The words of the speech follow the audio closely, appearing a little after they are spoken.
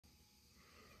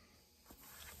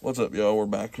What's up, y'all? We're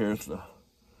back here. It's the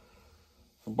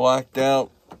blacked out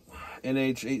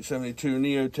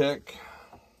NH872 Neotec.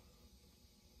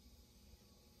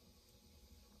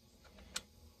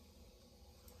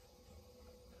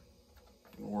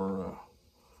 We're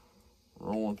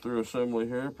rolling through assembly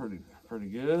here pretty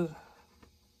good.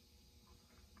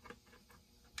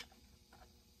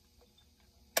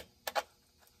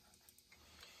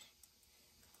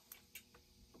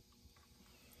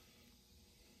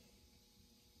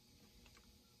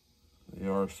 They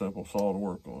are a simple saw to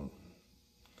work on.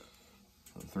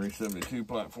 The 372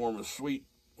 platform is sweet.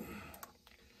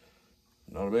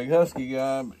 Not a big husky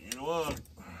guy, but you know what?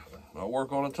 I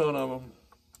work on a ton of them.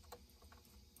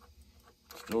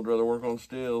 Still rather work on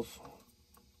steels.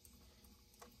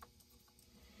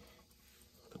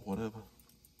 But whatever.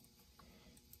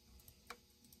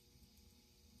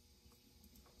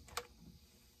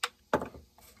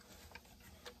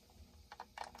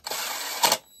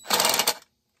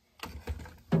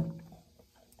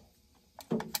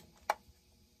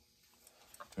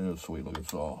 It's a sweet looking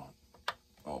saw,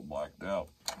 all blacked out.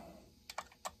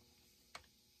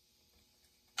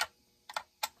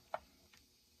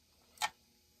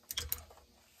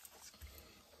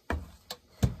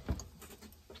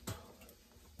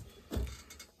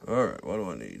 All right, what do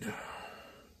I need?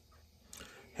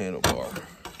 Handlebar.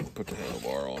 Put the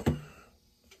handlebar on.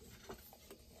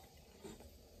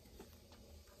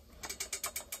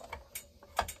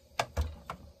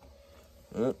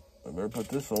 Yep, I better put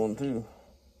this on too.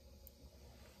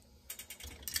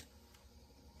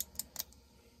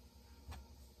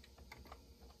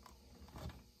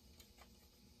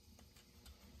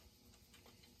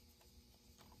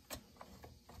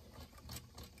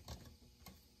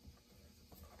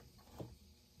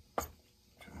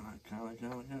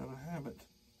 Gotta have it.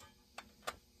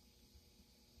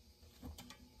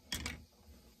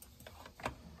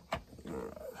 All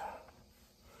right.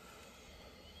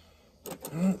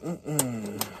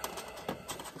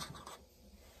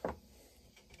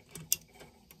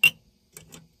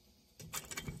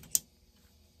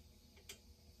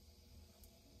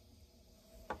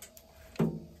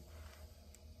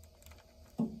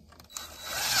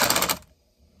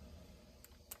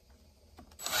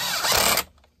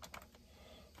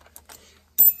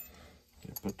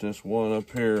 Put this one up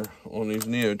here on these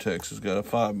Neotecs. It's got a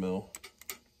 5mm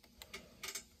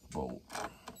bolt.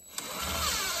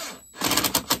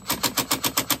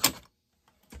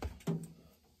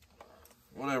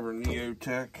 Whatever,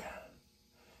 Neotec.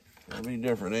 That'll be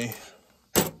different, eh?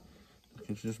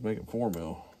 Let's just make it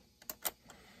 4mm.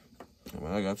 I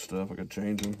mean, I got stuff, I could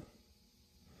change them.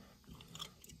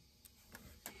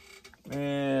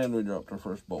 And we dropped our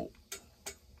first bolt.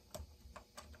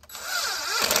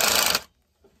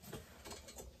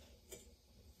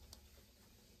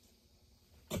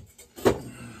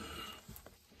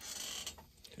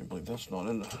 Can't believe that's not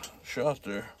in the shot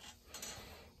there.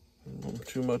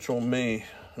 Too much on me,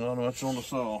 not much on the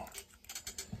saw.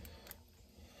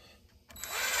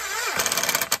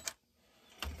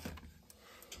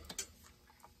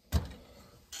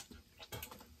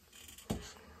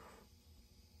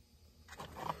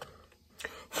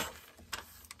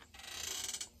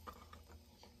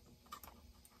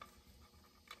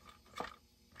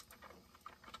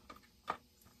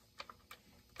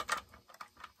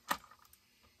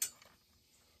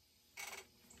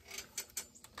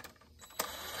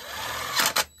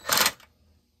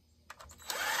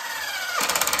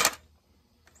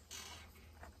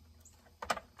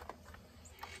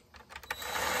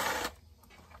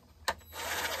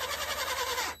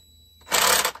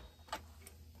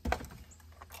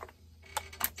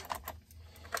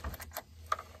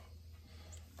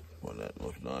 Well, that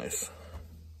looks nice.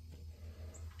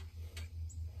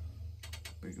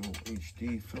 Big old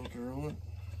HD filter on it.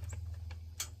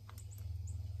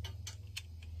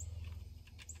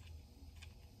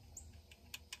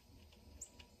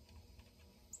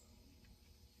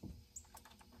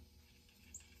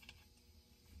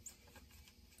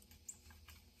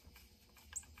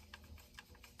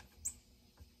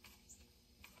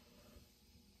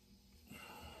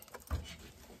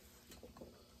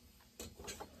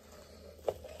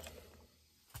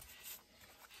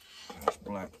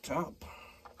 Black top. I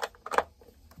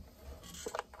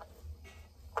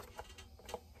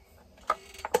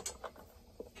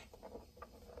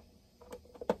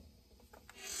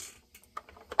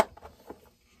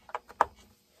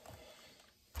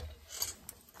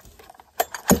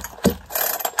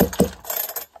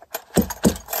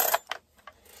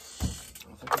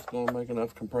think it's going to make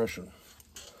enough compression.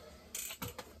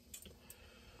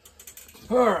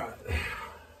 All right.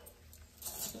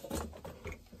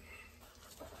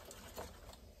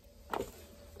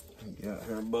 Get out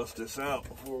here and bust this out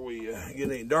before we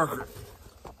get any darker.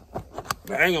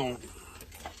 Hang on.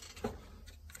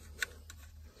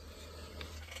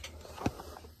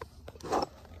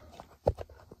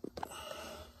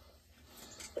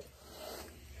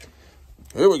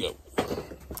 Here we go.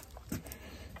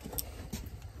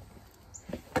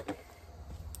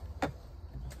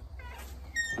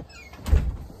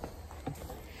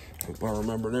 Hope I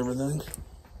remembered everything.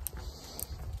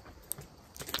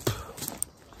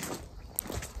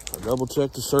 I double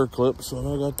checked the circlips, so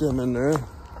I got them in there.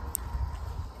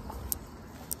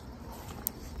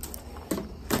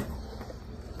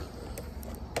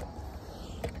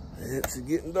 It's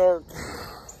getting dark.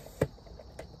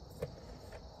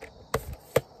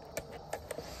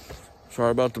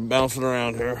 Sorry about the bouncing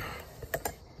around here.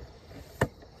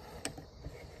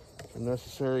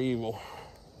 Unnecessary evil.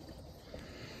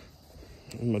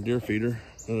 And my deer feeder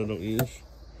that I don't use.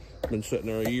 Been sitting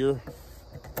there a year.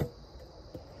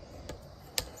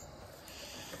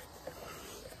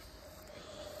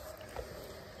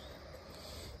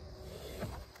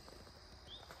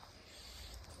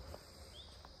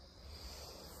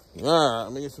 All right,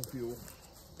 let me get some fuel.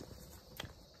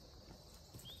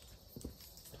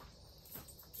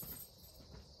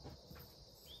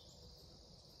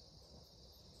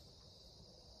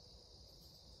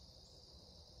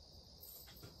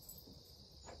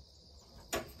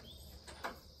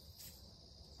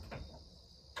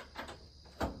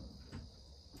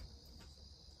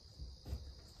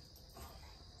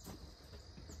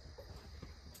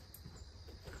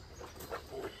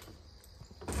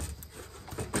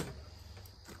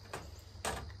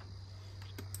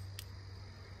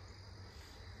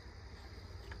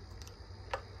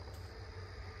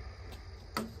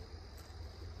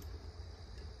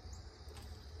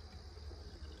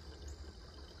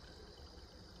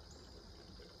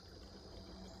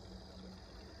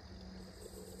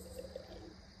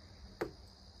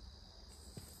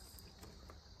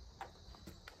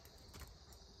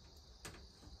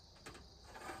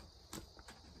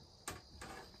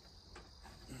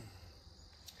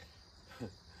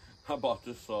 I bought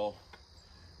this saw.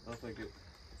 I think it's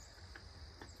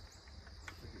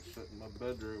set in my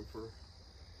bedroom for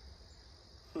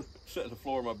set in the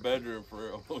floor of my bedroom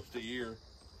for almost a year.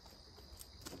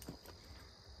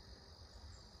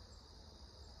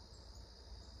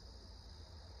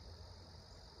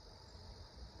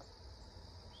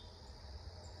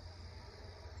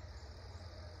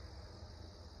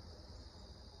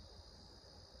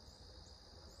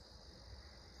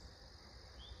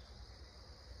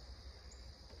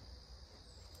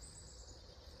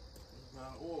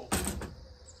 Oil.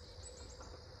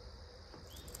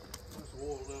 There's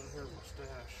oil down here in my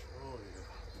stash. Oh yeah.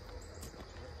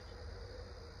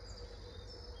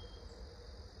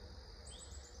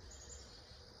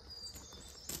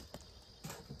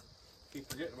 Keep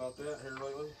forgetting about that here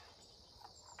lately.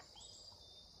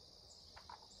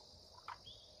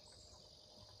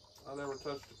 I never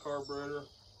touched the carburetor.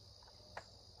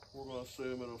 We're gonna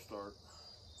assume it'll start.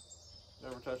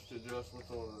 Never touched the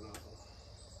adjustments on it or nothing.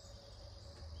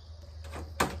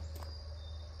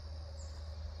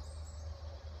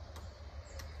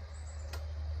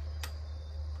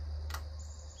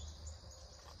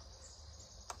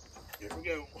 Here we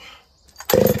go.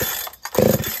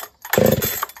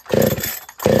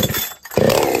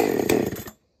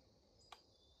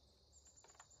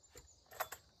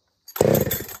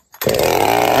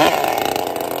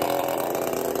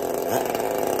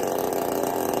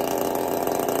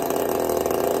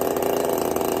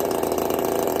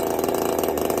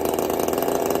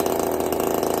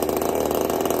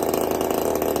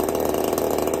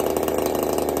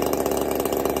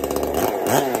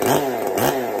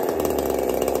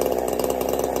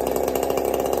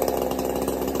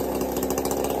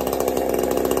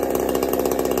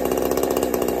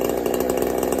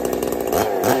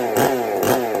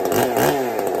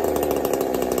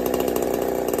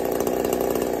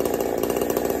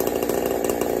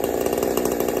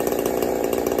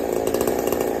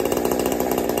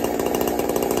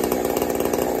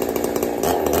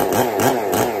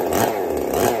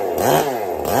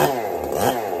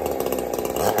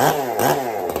 Ah.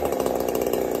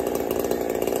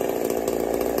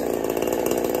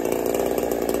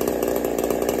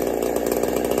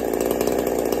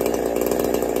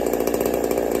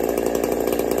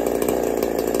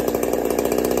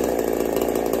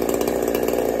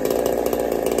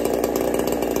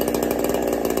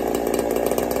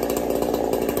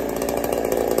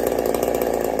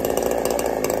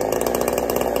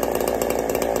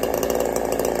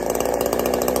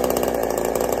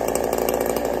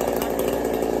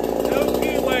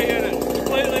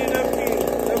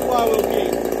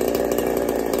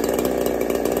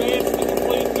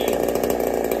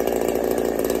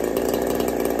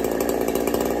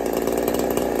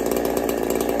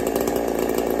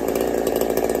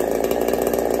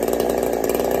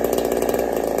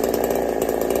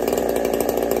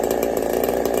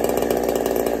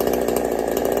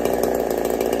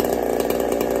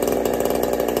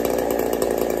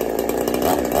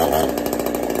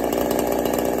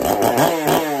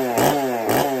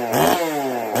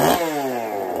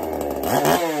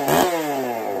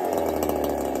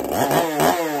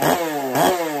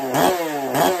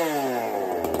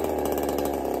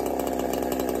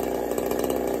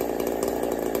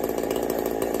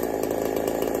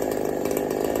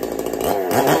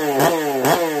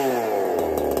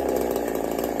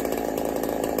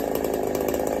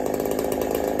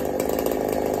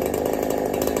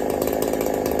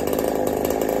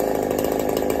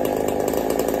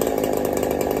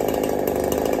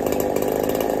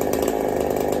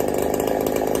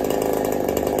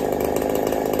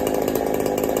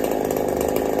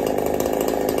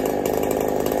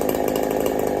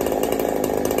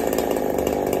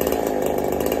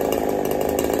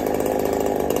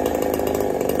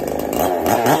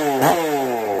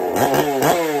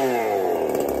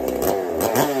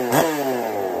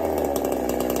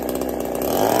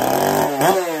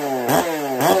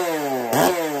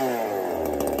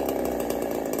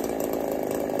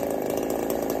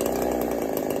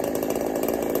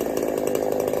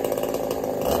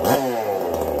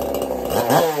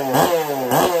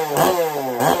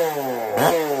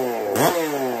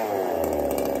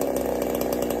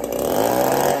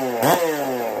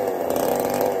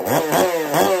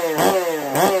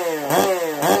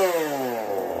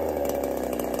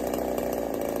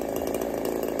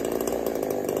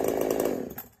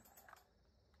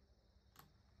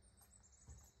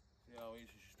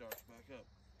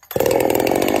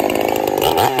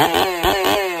 Not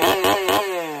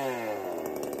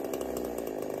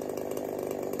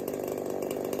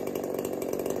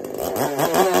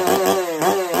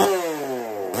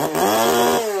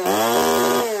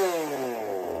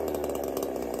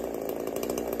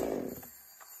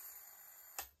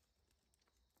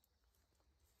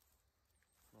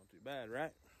too bad,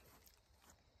 right?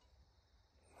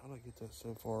 How did I get that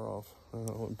so far off? I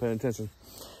wasn't paying attention.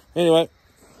 Anyway,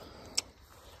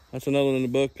 that's another one in the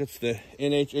book. That's the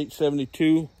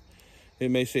NH872.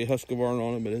 It may say Husqvarna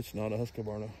on it, but it's not a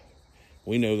Husqvarna.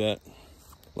 We know that.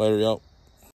 Later, y'all.